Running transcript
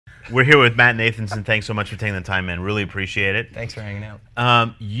We're here with Matt Nathanson. Thanks so much for taking the time, man. Really appreciate it. Thanks for hanging out.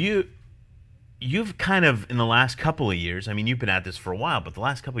 You've kind of, in the last couple of years, I mean, you've been at this for a while, but the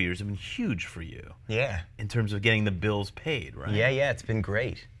last couple of years have been huge for you. Yeah. In terms of getting the bills paid, right? Yeah, it's been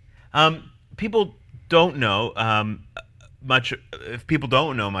great. People don't know much. If people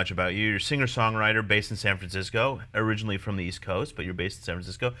don't know much about you, you're a singer-songwriter based in San Francisco, originally from the East Coast, but you're based in San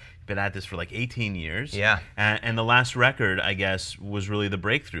Francisco. You've been at this for like 18 years. Yeah. And the last record, I guess, was really the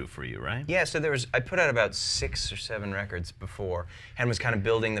breakthrough for you, right? Yeah, so I put out about 6 or 7 records before and was kind of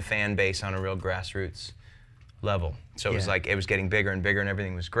building the fan base on a real grassroots level. So it was like, it was getting bigger and bigger and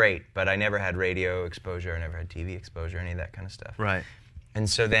everything was great, but I never had radio exposure, I never had TV exposure, any of that kind of stuff. Right. And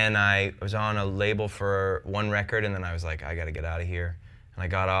so then I was on a label for one record, and then I was like, I got to get out of here. And I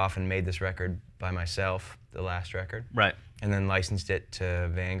got off and made this record by myself, the last record. Right. And then licensed it to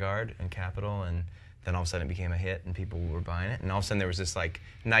Vanguard and Capitol, and then all of a sudden it became a hit, and people were buying it. And all of a sudden there was this like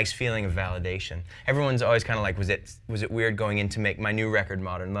nice feeling of validation. Everyone's always kind of like, was it weird going in to make my new record,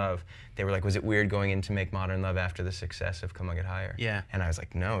 Modern Love? They were like, was it weird going in to make Modern Love after the success of Come On Get Higher? Yeah. And I was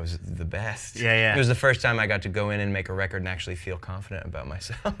like, no, it was the best. Yeah, yeah. It was the first time I got to go in and make a record and actually feel confident about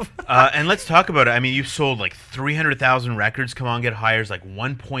myself. And let's talk about it. I mean, you've sold like 300,000 records. Come On Get Higher is like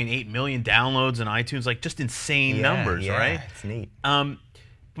 1.8 million downloads on iTunes, like just insane numbers, right? Yeah, it's neat.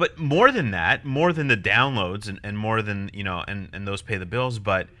 But more than that, more than the downloads and more than, you know, and those pay the bills,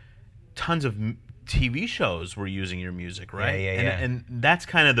 but tons of TV shows were using your music, right? Yeah. And that's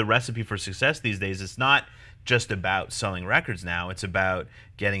kind of the recipe for success these days. It's not just about selling records now. It's about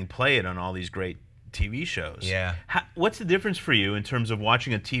getting played on all these great TV shows. Yeah. What's the difference for you in terms of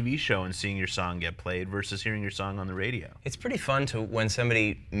watching a TV show and seeing your song get played versus hearing your song on the radio? It's pretty fun when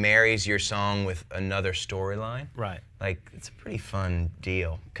somebody marries your song with another storyline. Right. Like, it's a pretty fun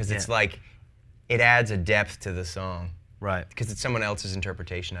deal, because it's like, it adds a depth to the song. Right. Because it's someone else's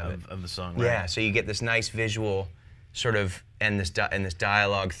interpretation of it. Of the song, right. Yeah, so you get this nice visual sort of, and this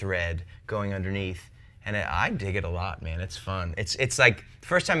dialogue thread going underneath. And I dig it a lot, man. It's fun. It's like, the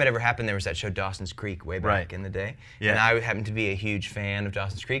first time it ever happened, there was that show Dawson's Creek way back in the day. Yeah. And I happen to be a huge fan of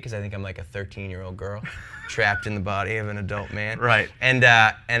Dawson's Creek because I think I'm like a 13-year-old girl trapped in the body of an adult man. Right. And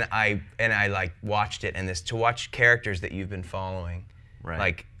I like watched it, and to watch characters that you've been following, right.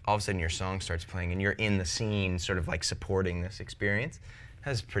 like all of a sudden your song starts playing and you're in the scene sort of like supporting this experience.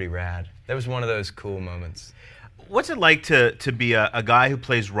 That was pretty rad. That was one of those cool moments. What's it like to be a guy who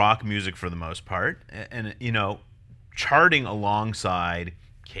plays rock music for the most part, and you know, charting alongside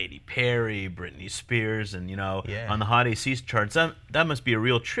Katy Perry, Britney Spears, and you know, on the Hot AC charts? That must be a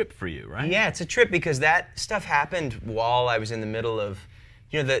real trip for you, right? Yeah, it's a trip because that stuff happened while I was in the middle of,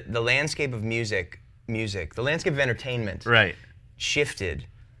 you know, the landscape of music, the landscape of entertainment, right, shifted.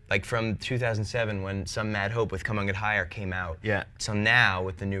 Like from 2007 when Some Mad Hope with Come On Get Higher came out, till now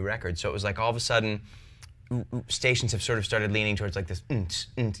with the new record. So it was like all of a sudden, stations have sort of started leaning towards like this,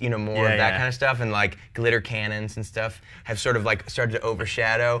 you know, more of that kind of stuff, and like glitter cannons and stuff have sort of like started to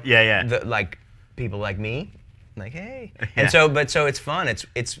overshadow the, like people like me, like hey, and so it's fun.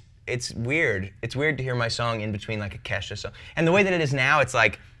 It's weird. It's weird to hear my song in between like a Kesha song, and the way that it is now, it's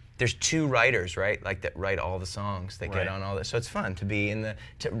like there's 2 writers, right, like that write all the songs that get on all this. So it's fun to be in the.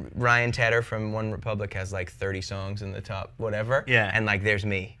 Ryan Tedder from One Republic has like 30 songs in the top whatever, and like there's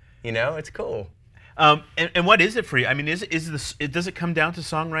me. You know, it's cool. And what is it for you? I mean, does it come down to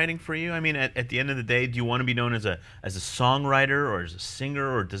songwriting for you? I mean, at the end of the day, do you want to be known as a songwriter or as a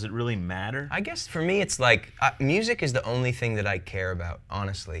singer, or does it really matter? I guess for me, it's like music is the only thing that I care about,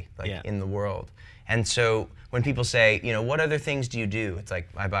 honestly, like in the world. And so when people say, you know, what other things do you do? It's like,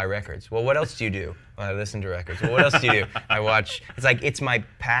 I buy records. Well, what else do you do? Well, I listen to records. Well, what else do you do? I watch. It's like, it's my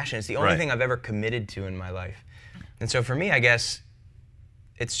passion. It's the only thing I've ever committed to in my life. And so for me, I guess,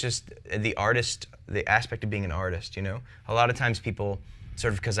 it's just the aspect of being an artist, you know? A lot of times people,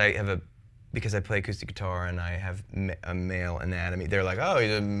 sort of because I play acoustic guitar and I have a male anatomy, they're like, oh,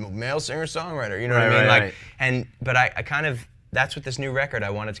 he's a male singer-songwriter, you know what I mean? But I kind of, that's what this new record, I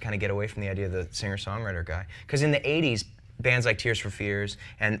wanted to kind of get away from the idea of the singer-songwriter guy. Because in the 80s, bands like Tears for Fears,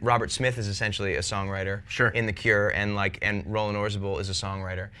 and Robert Smith is essentially a songwriter in The Cure, and Roland Orzabal is a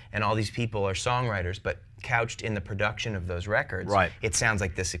songwriter, and all these people are songwriters, but couched in the production of those records, it sounds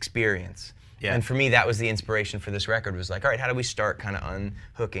like this experience. Yeah. And for me, that was the inspiration for this record, was like, all right, how do we start kind of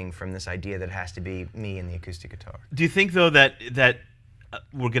unhooking from this idea that it has to be me and the acoustic guitar? Do you think, though, that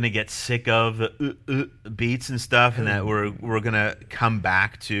we're going to get sick of the beats and stuff, and that we're going to come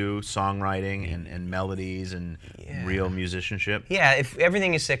back to songwriting and melodies and real musicianship? Yeah, if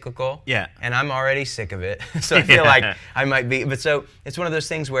everything is cyclical, yeah, and I'm already sick of it, so I feel like I might be, but so it's one of those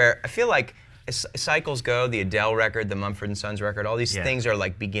things where I feel like as cycles go, the Adele record, the Mumford & Sons record, all these things are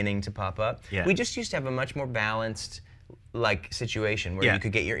like beginning to pop up. Yeah. We just used to have a much more balanced like situation where you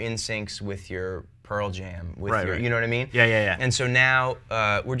could get your in-syncs with your Pearl Jam, with your, you know what I mean? Yeah. And so now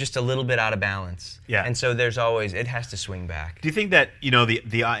we're just a little bit out of balance. Yeah. And so there's always, it has to swing back. Do you think that, you know,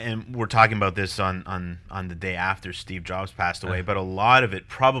 and we're talking about this on the day after Steve Jobs passed away, but a lot of it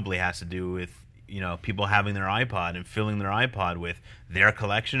probably has to do with, you know, people having their iPod and filling their iPod with their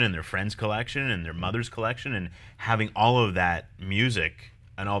collection and their friend's collection and their mother's collection and having all of that music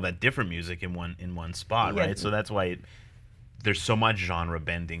and all that different music in one spot, right? So that's why there's so much genre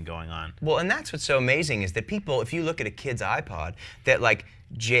bending going on. Well, and that's what's so amazing is that people, if you look at a kid's iPod, that like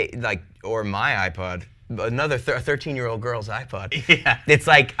or my iPod, another 13-year-old girl's iPod. Yeah. It's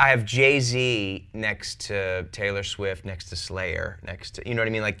like I have Jay-Z next to Taylor Swift, next to Slayer, next to, you know what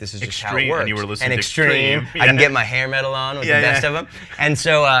I mean? Like this is just Extreme, how it works. And you were listening to Extreme. I can get my hair metal on with the best of them. And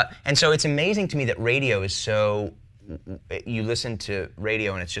so it's amazing to me that radio is so, you listen to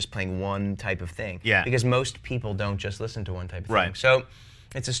radio and it's just playing one type of thing. Yeah. Because most people don't just listen to one type of thing. Right. So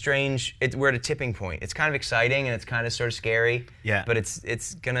it's a strange, we're at a tipping point. It's kind of exciting and it's kind of sort of scary. Yeah. But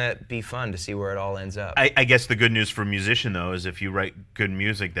it's gonna be fun to see where it all ends up. I guess the good news for a musician though is if you write good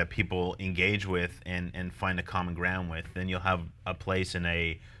music that people engage with and find a common ground with, then you'll have a place in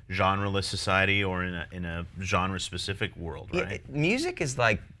a genre-less society or in a genre-specific world, right? Yeah, music is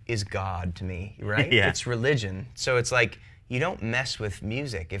God to me, right? Yeah. It's religion. So it's like you don't mess with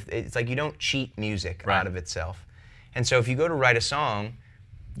music. It's like you don't cheat music out of itself. And so if you go to write a song,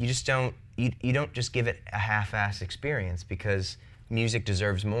 you just don't you don't just give it a half-assed experience because music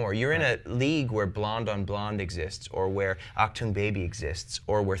deserves more. You're in a league where Blonde on Blonde exists, or where Achtung Baby exists,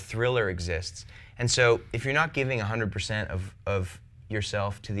 or where Thriller exists. And so if you're not giving 100% of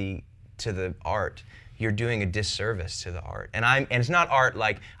yourself to the art, you're doing a disservice to the art. And it's not art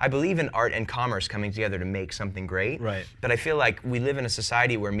like, I believe in art and commerce coming together to make something great. Right. But I feel like we live in a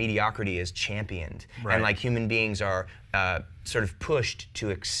society where mediocrity is championed. Right. And like human beings are sort of pushed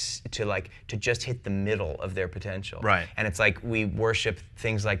to just hit the middle of their potential. Right. And it's like we worship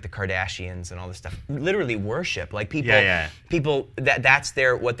things like the Kardashians and all this stuff. Literally worship. Like people that's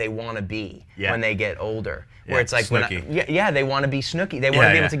what they want to be when they get older. Where it's like they want to be Snooki. They want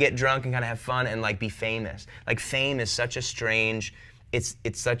to be able to get drunk and kind of have fun and like be famous. Like fame is such a strange. It's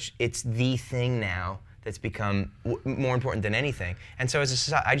the thing now that's become more important than anything. And so as a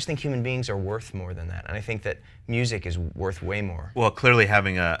society, I just think human beings are worth more than that. And I think that music is worth way more. Well, clearly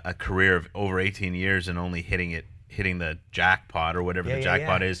having a career of over 18 years and only hitting the jackpot or whatever the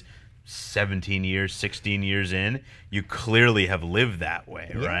jackpot is, 17 years, 16 years in, you clearly have lived that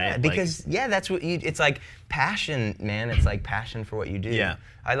way, right? Because that's what it's like passion, man. It's like passion for what you do. Yeah.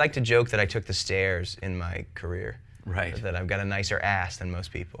 I like to joke that I took the stairs in my career. Right. That I've got a nicer ass than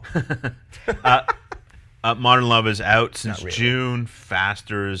most people. Modern Love is out since June.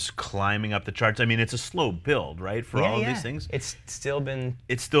 Faster's climbing up the charts. I mean, it's a slow build, right, for all of these things? It's still been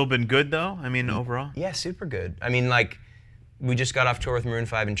good, though? I mean, overall? Yeah, super good. I mean, like, we just got off tour with Maroon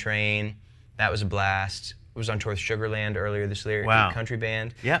 5 and Train. That was a blast. I was on tour with Sugarland earlier this year, country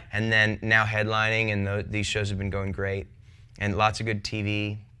band. Yeah. And then now headlining, and these shows have been going great. And lots of good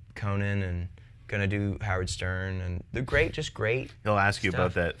TV, Conan, and gonna do Howard Stern, and they're great, just great. He'll ask you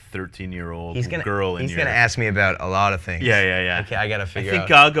about that 13-year-old girl in He's gonna ask me about a lot of things. Yeah. Okay, I gotta figure out. I think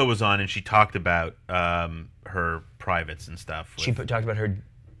Gaga was on, and she talked about her privates and stuff. She talked about her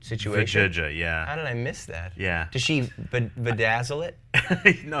situation? Vajayjay, yeah. How did I miss that? Yeah. Does she bedazzle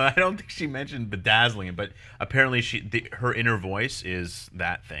it? No, I don't think she mentioned bedazzling it, but apparently her inner voice is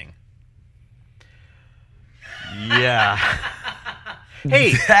that thing. Yeah.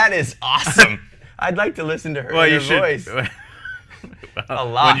 Hey, that is awesome. I'd like to listen to her inner voice. A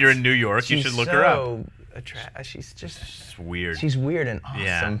lot. When you're in New York, you should look her up. She's just weird. She's weird and awesome.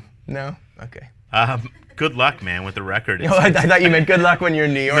 Yeah. No? Okay. Good luck, man, with the record. I thought you meant good luck when you're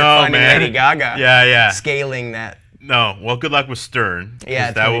in New York finding Lady Gaga. Yeah. Scaling that. No, well, good luck with Stern.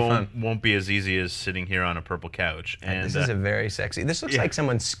 Yeah, that won't be as easy as sitting here on a purple couch. And this is a very sexy. This looks like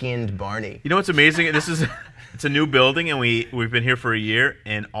someone skinned Barney. You know what's amazing? It's a new building, and we've been here for a year,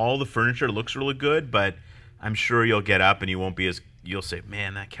 and all the furniture looks really good. But I'm sure you'll get up and you'll say,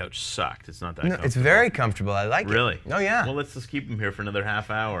 "Man, that couch sucked." It's not that. No, it's very comfortable. I like it. Really? Oh yeah. Well, let's just keep him here for another half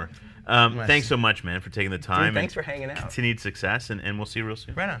hour. Thanks so much, man, for taking the time. Dude, thanks for hanging out. Continued success, and we'll see you real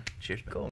soon. Right on. Cheers. Cool.